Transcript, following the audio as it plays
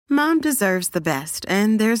Mom deserves the best,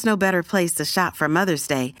 and there's no better place to shop for Mother's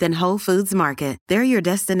Day than Whole Foods Market. They're your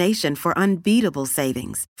destination for unbeatable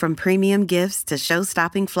savings, from premium gifts to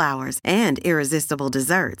show-stopping flowers and irresistible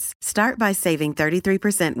desserts. Start by saving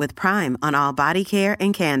 33% with Prime on all body care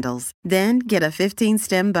and candles. Then get a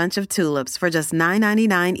 15-stem bunch of tulips for just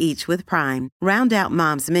 $9.99 each with Prime. Round out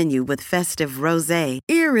Mom's menu with festive rosé,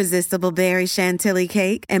 irresistible berry chantilly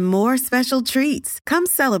cake, and more special treats. Come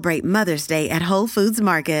celebrate Mother's Day at Whole Foods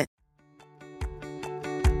Market.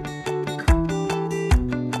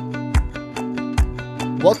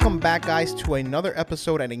 Welcome back, guys, to another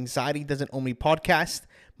episode at Anxiety Doesn't Own Me podcast.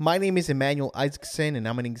 My name is Emmanuel Isaacson, and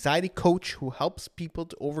I'm an anxiety coach who helps people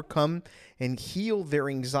to overcome and heal their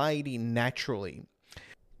anxiety naturally.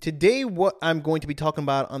 Today, what I'm going to be talking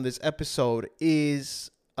about on this episode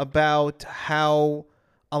is about how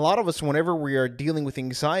a lot of us, whenever we are dealing with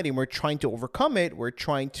anxiety and we're trying to overcome it, we're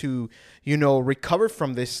trying to, recover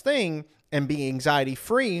from this thing and be anxiety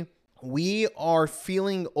free, we are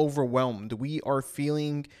feeling overwhelmed. We are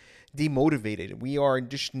feeling demotivated. We are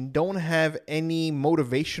just don't have any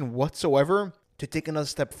motivation whatsoever to take another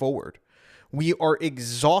step forward. We are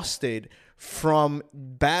exhausted from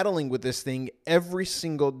battling with this thing every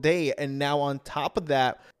single day. And now on top of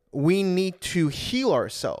that, we need to heal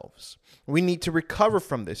ourselves. We need to recover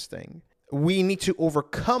from this thing. We need to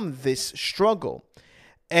overcome this struggle.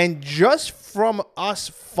 And just from us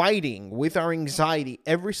fighting with our anxiety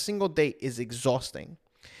every single day is exhausting.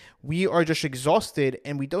 We are just exhausted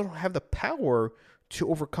and we don't have the power to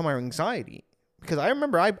overcome our anxiety. Because I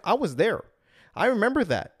remember I was there. I remember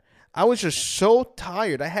that. I was just so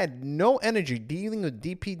tired. I had no energy dealing with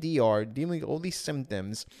DPDR, dealing with all these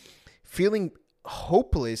symptoms, feeling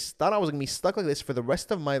hopeless, thought I was going to be stuck like this for the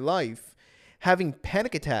rest of my life, having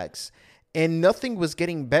panic attacks. And nothing was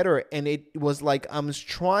getting better. And it was like I was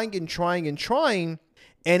trying,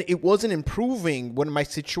 and it wasn't improving when my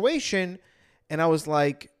situation. And I was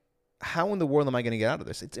like, how in the world am I going to get out of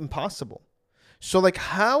this? It's impossible. So like,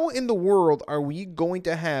 how in the world are we going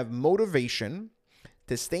to have motivation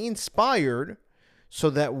to stay inspired so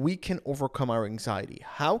that we can overcome our anxiety?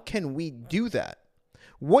 How can we do that?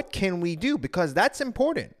 What can we do? Because that's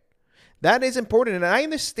important. That is important. And I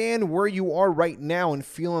understand where you are right now and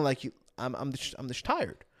feeling like I'm just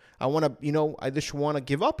tired. I just want to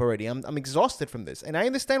give up already. I'm exhausted from this. And I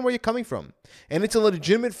understand where you're coming from. And it's a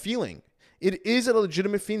legitimate feeling. It is a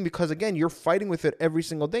legitimate feeling because, again, you're fighting with it every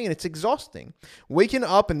single day and it's exhausting. Waking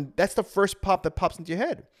up and that's the first pop that pops into your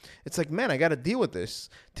head. It's like, man, I got to deal with this.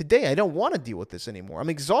 Today, I don't want to deal with this anymore. I'm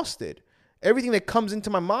exhausted. Everything that comes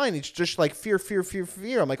into my mind, it's just like fear.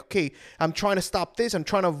 I'm like, okay, I'm trying to stop this. I'm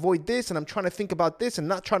trying to avoid this. And I'm trying to think about this and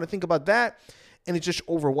not trying to think about that. And it's just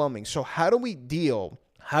overwhelming. So how do we deal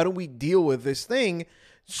with this thing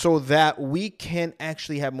so that we can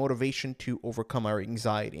actually have motivation to overcome our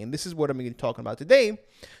anxiety? And this is what I'm going to be talking about today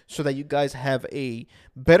so that you guys have a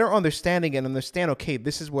better understanding and understand, okay,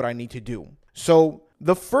 this is what I need to do. So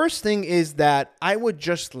the first thing is that I would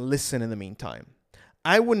just listen in the meantime.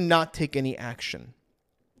 I would not take any action.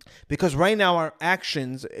 Because right now our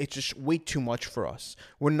actions, it's just way too much for us.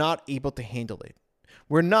 We're not able to handle it.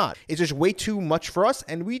 We're not. It's just way too much for us,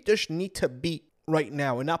 and we just need to be right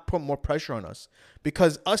now and not put more pressure on us.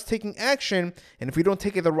 Because us taking action, and if we don't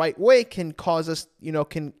take it the right way, can cause us,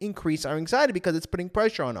 can increase our anxiety because it's putting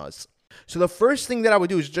pressure on us. So the first thing that I would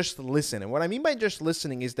do is just listen. And what I mean by just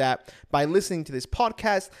listening is that by listening to this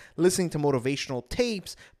podcast, listening to motivational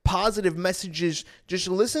tapes, positive messages, just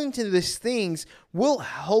listening to these things will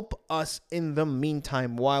help us in the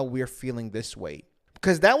meantime while we're feeling this way.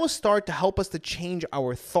 Because that will start to help us to change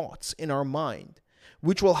our thoughts in our mind,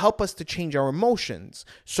 which will help us to change our emotions.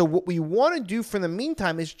 So what we want to do for the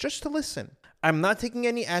meantime is just to listen. I'm not taking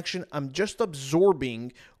any action. I'm just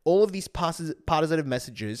absorbing all of these positive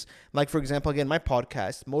messages. Like, for example, again, my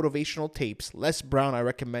podcast, Motivational Tapes. Les Brown, I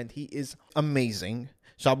recommend. He is amazing.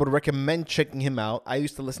 So I would recommend checking him out. I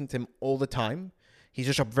used to listen to him all the time. He's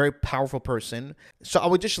just a very powerful person. So I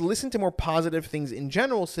would just listen to more positive things in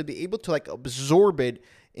general to be able to absorb it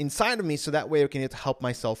inside of me so that way I can help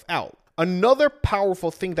myself out. Another powerful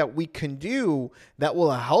thing that we can do that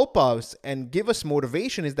will help us and give us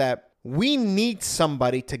motivation is that we need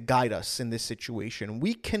somebody to guide us in this situation.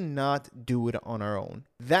 We cannot do it on our own.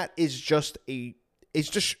 That is it's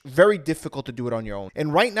just very difficult to do it on your own.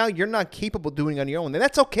 And right now you're not capable of doing it on your own. And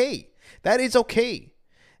that's okay. That is okay.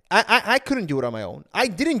 I couldn't do it on my own. I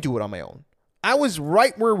didn't do it on my own. I was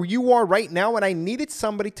right where you are right now, and I needed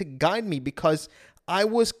somebody to guide me because I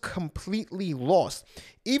was completely lost.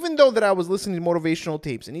 Even though that I was listening to motivational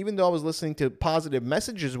tapes, and even though I was listening to positive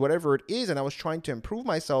messages, whatever it is, and I was trying to improve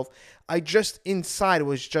myself, I just inside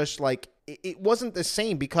was just like, it wasn't the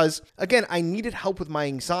same because, again, I needed help with my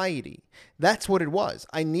anxiety. That's what it was.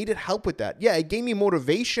 I needed help with that. Yeah, it gave me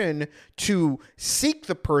motivation to seek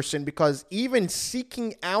the person, because even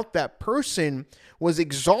seeking out that person was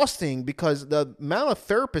exhausting, because the amount of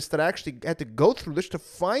therapists that I actually had to go through just to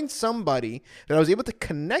find somebody that I was able to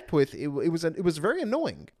connect with, it was very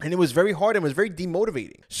annoying, and it was very hard, and it was very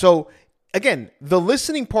demotivating. So again, the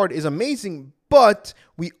listening part is amazing, but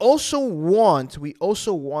we also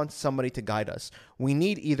want somebody to guide us. We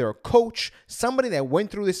need either a coach, somebody that went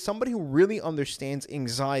through this, somebody who really understands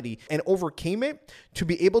anxiety and overcame it, to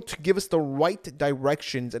be able to give us the right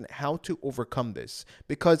directions and how to overcome this.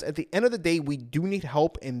 Because at the end of the day, we do need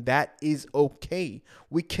help, and that is okay.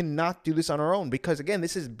 We cannot do this on our own, because again,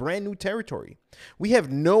 this is brand new territory. We have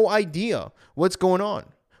no idea what's going on.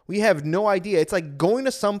 We have no idea. It's like going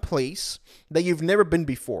to some place that you've never been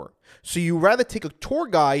before. So you rather take a tour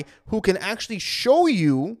guide who can actually show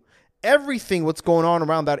you everything what's going on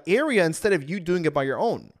around that area, instead of you doing it by your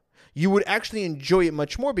own. You would actually enjoy it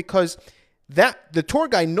much more, because the tour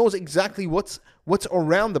guide knows exactly what's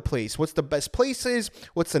around the place, what's the best places,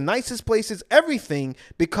 what's the nicest places, everything,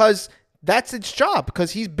 because that's its job,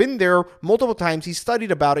 because he's been there multiple times. He's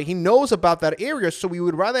studied about it. He knows about that area. So we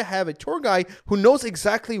would rather have a tour guide who knows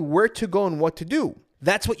exactly where to go and what to do.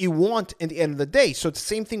 That's what you want in the end of the day. So it's the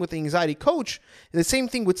same thing with the anxiety coach. The same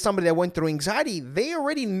thing with somebody that went through anxiety. They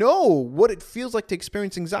already know what it feels like to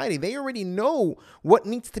experience anxiety. They already know what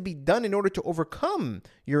needs to be done in order to overcome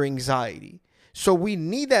your anxiety. So we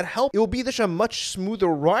need that help. It will be just a much smoother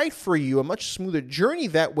ride for you, a much smoother journey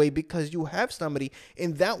that way, because you have somebody,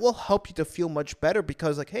 and that will help you to feel much better,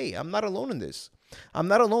 because like, hey, I'm not alone in this. I'm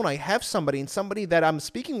not alone. I have somebody, and somebody that I'm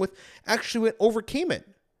speaking with actually overcame it.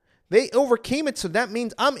 They overcame it, so that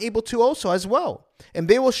means I'm able to also as well. And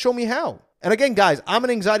they will show me how. And again, guys, I'm an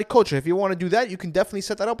anxiety coach. If you want to do that, you can definitely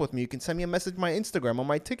set that up with me. You can send me a message on my Instagram, on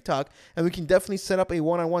my TikTok, and we can definitely set up a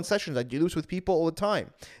one-on-one session. I do this with people all the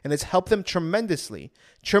time, and it's helped them tremendously.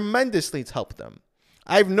 Tremendously, it's helped them.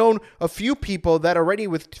 I've known a few people that already,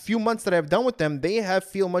 with a few months that I've done with them, they have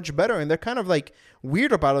feel much better, and they're kind of like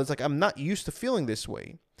weird about it. It's like, I'm not used to feeling this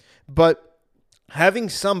way. But having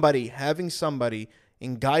somebody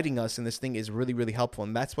in guiding us in this thing is really, really helpful.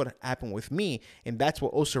 And that's what happened with me. And that's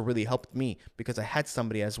what also really helped me, because I had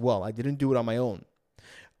somebody as well. I didn't do it on my own.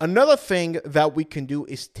 Another thing that we can do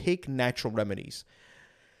is take natural remedies.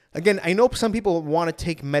 Again, I know some people want to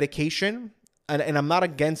take medication, and I'm not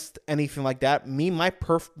against anything like that. My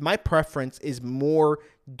preference is more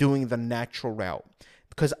doing the natural route,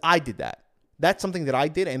 because I did that. That's something that I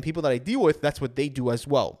did, and people that I deal with, that's what they do as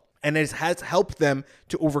well. And it has helped them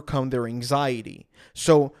to overcome their anxiety.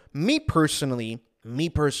 So me personally,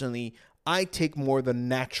 I take more the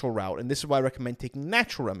natural route. And this is why I recommend taking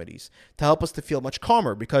natural remedies to help us to feel much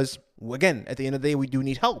calmer. Because, again, at the end of the day, we do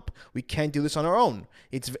need help. We can't do this on our own.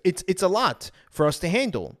 It's a lot for us to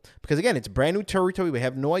handle. Because, again, it's brand new territory. We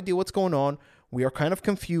have no idea what's going on. We are kind of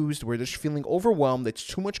confused. We're just feeling overwhelmed. It's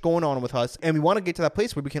too much going on with us. And we want to get to that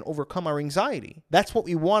place where we can overcome our anxiety. That's what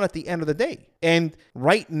we want at the end of the day. And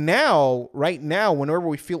right now, whenever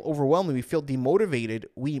we feel overwhelmed and we feel demotivated,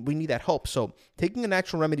 we need that help. So taking a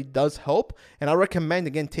natural remedy does help. And I recommend,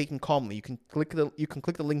 again, taking Calmly. You can click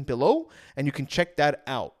the link below, and you can check that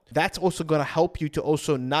out. That's also going to help you to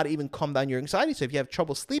also not even calm down your anxiety. So if you have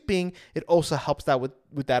trouble sleeping, it also helps that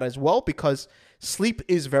with that as well, because sleep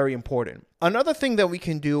is very important. Another thing that we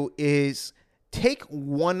can do is take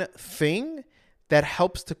one thing that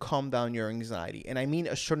helps to calm down your anxiety. And I mean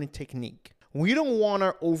a certain technique. We don't want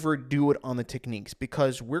to overdo it on the techniques,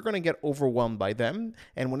 because we're going to get overwhelmed by them.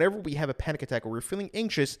 And whenever we have a panic attack or we're feeling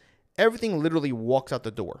anxious, everything literally walks out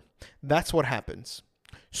the door. That's what happens.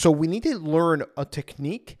 So we need to learn a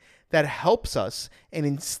technique that helps us and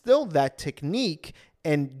instill that technique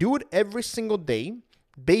and do it every single day.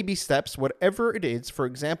 Baby steps, whatever it is. For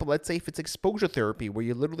example, let's say if it's exposure therapy, where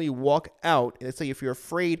you literally walk out. Let's say if you're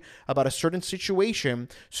afraid about a certain situation,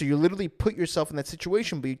 so you literally put yourself in that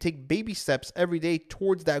situation, but you take baby steps every day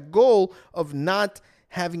towards that goal of not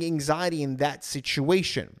having anxiety in that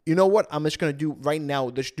situation. You know what? I'm just going to do right now,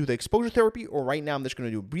 just do the exposure therapy, or right now I'm just going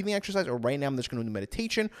to do a breathing exercise, or right now I'm just going to do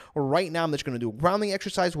meditation, or right now I'm just going to do a grounding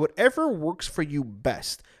exercise, whatever works for you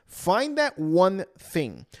best. Find that one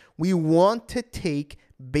thing. We want to take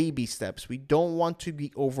baby steps. We don't want to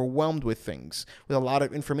be overwhelmed with things, with a lot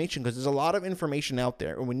of information, because there's a lot of information out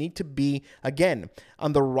there. And we need to be, again,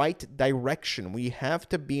 on the right direction. We have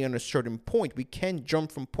to be on a certain point. We can't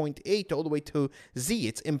jump from point A to all the way to Z.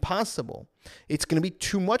 It's impossible. It's going to be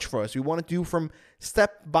too much for us. We want to do from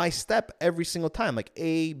step by step every single time, like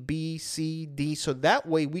A, B, C, D. So that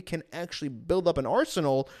way we can actually build up an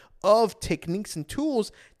arsenal of techniques and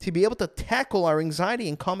tools to be able to tackle our anxiety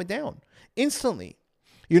and calm it down instantly.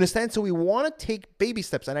 You understand? So we want to take baby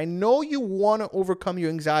steps. And I know you want to overcome your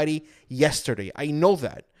anxiety yesterday. I know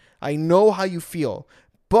that. I know how you feel.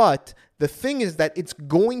 But the thing is that it's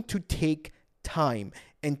going to take time.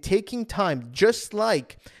 And taking time, just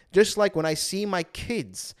like when I see my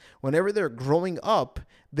kids, whenever they're growing up,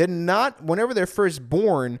 they're not, whenever they're first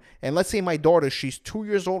born, and let's say my daughter, she's 2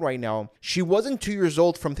 years old right now. She wasn't 2 years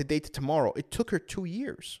old from today to tomorrow. It took her 2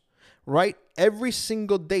 years, right? Every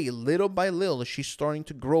single day, little by little, she's starting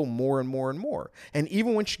to grow more and more and more. And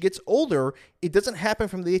even when she gets older, it doesn't happen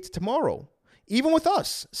from the day to tomorrow. Even with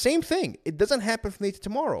us, same thing. It doesn't happen from the day to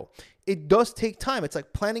tomorrow. It does take time. It's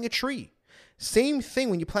like planting a tree. Same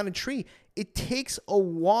thing when you plant a tree. It takes a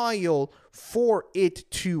while for it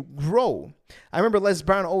to grow. I remember Les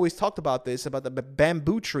Brown always talked about this, about the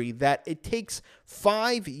bamboo tree, that it takes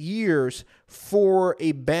 5 years for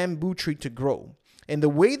a bamboo tree to grow. And the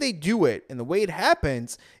way they do it and the way it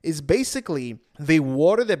happens is basically they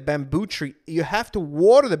water the bamboo tree. You have to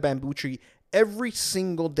water the bamboo tree every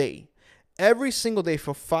single day. Every single day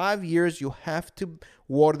for 5 years, you have to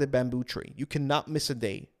water the bamboo tree. You cannot miss a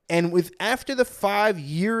day. And after the 5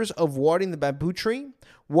 years of watering the bamboo tree,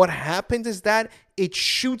 what happens is that it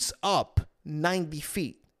shoots up 90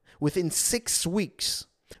 feet within 6 weeks.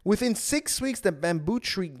 Within 6 weeks, the bamboo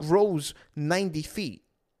tree grows 90 feet.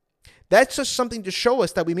 That's just something to show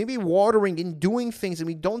us that we may be watering and doing things and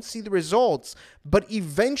we don't see the results, but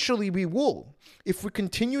eventually we will. If we're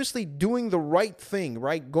continuously doing the right thing,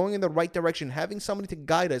 right, going in the right direction, having somebody to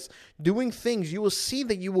guide us, doing things, you will see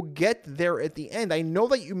that you will get there at the end. I know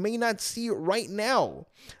that you may not see it right now.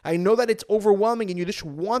 I know that it's overwhelming and you just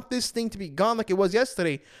want this thing to be gone like it was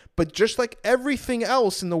yesterday, but just like everything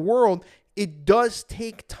else in the world, it does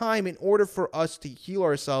take time in order for us to heal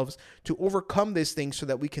ourselves, to overcome this thing so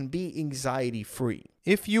that we can be anxiety free.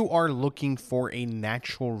 If you are looking for a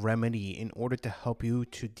natural remedy in order to help you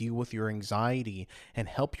to deal with your anxiety and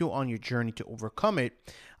help you on your journey to overcome it,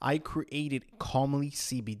 I created Calmly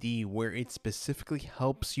CBD, where it specifically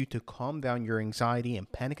helps you to calm down your anxiety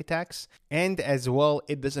and panic attacks. And as well,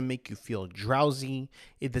 it doesn't make you feel drowsy.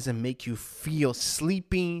 It doesn't make you feel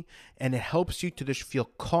sleepy. And it helps you to just feel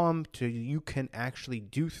calm so you can actually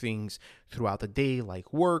do things throughout the day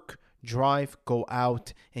like work, drive, go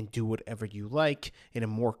out, and do whatever you like in a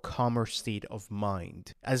more calmer state of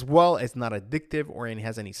mind. As well as not addictive or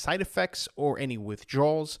has any side effects or any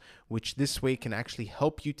withdrawals, which this way can actually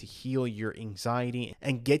help you to heal your anxiety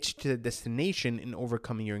and get you to the destination in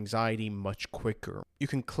overcoming your anxiety much quicker. You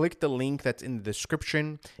can click the link that's in the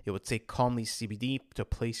description. It would say Calmly CBD to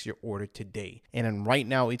place your order today. And then right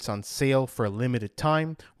now it's on sale for a limited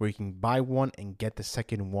time where you can buy one and get the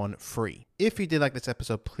second one free. If you did like this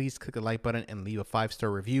episode, please click the like button and leave a 5-star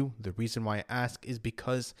review. The reason why I ask is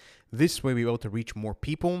because this way we're able to reach more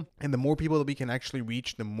people, and the more people that we can actually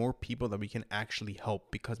reach, the more people that we can actually help.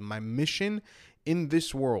 Because my mission in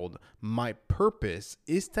this world, my purpose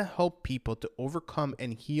is to help people to overcome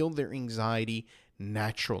and heal their anxiety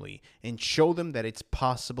naturally and show them that it's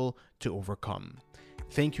possible to overcome.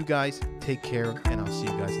 Thank you guys, take care, and I'll see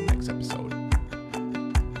you guys in the next episode.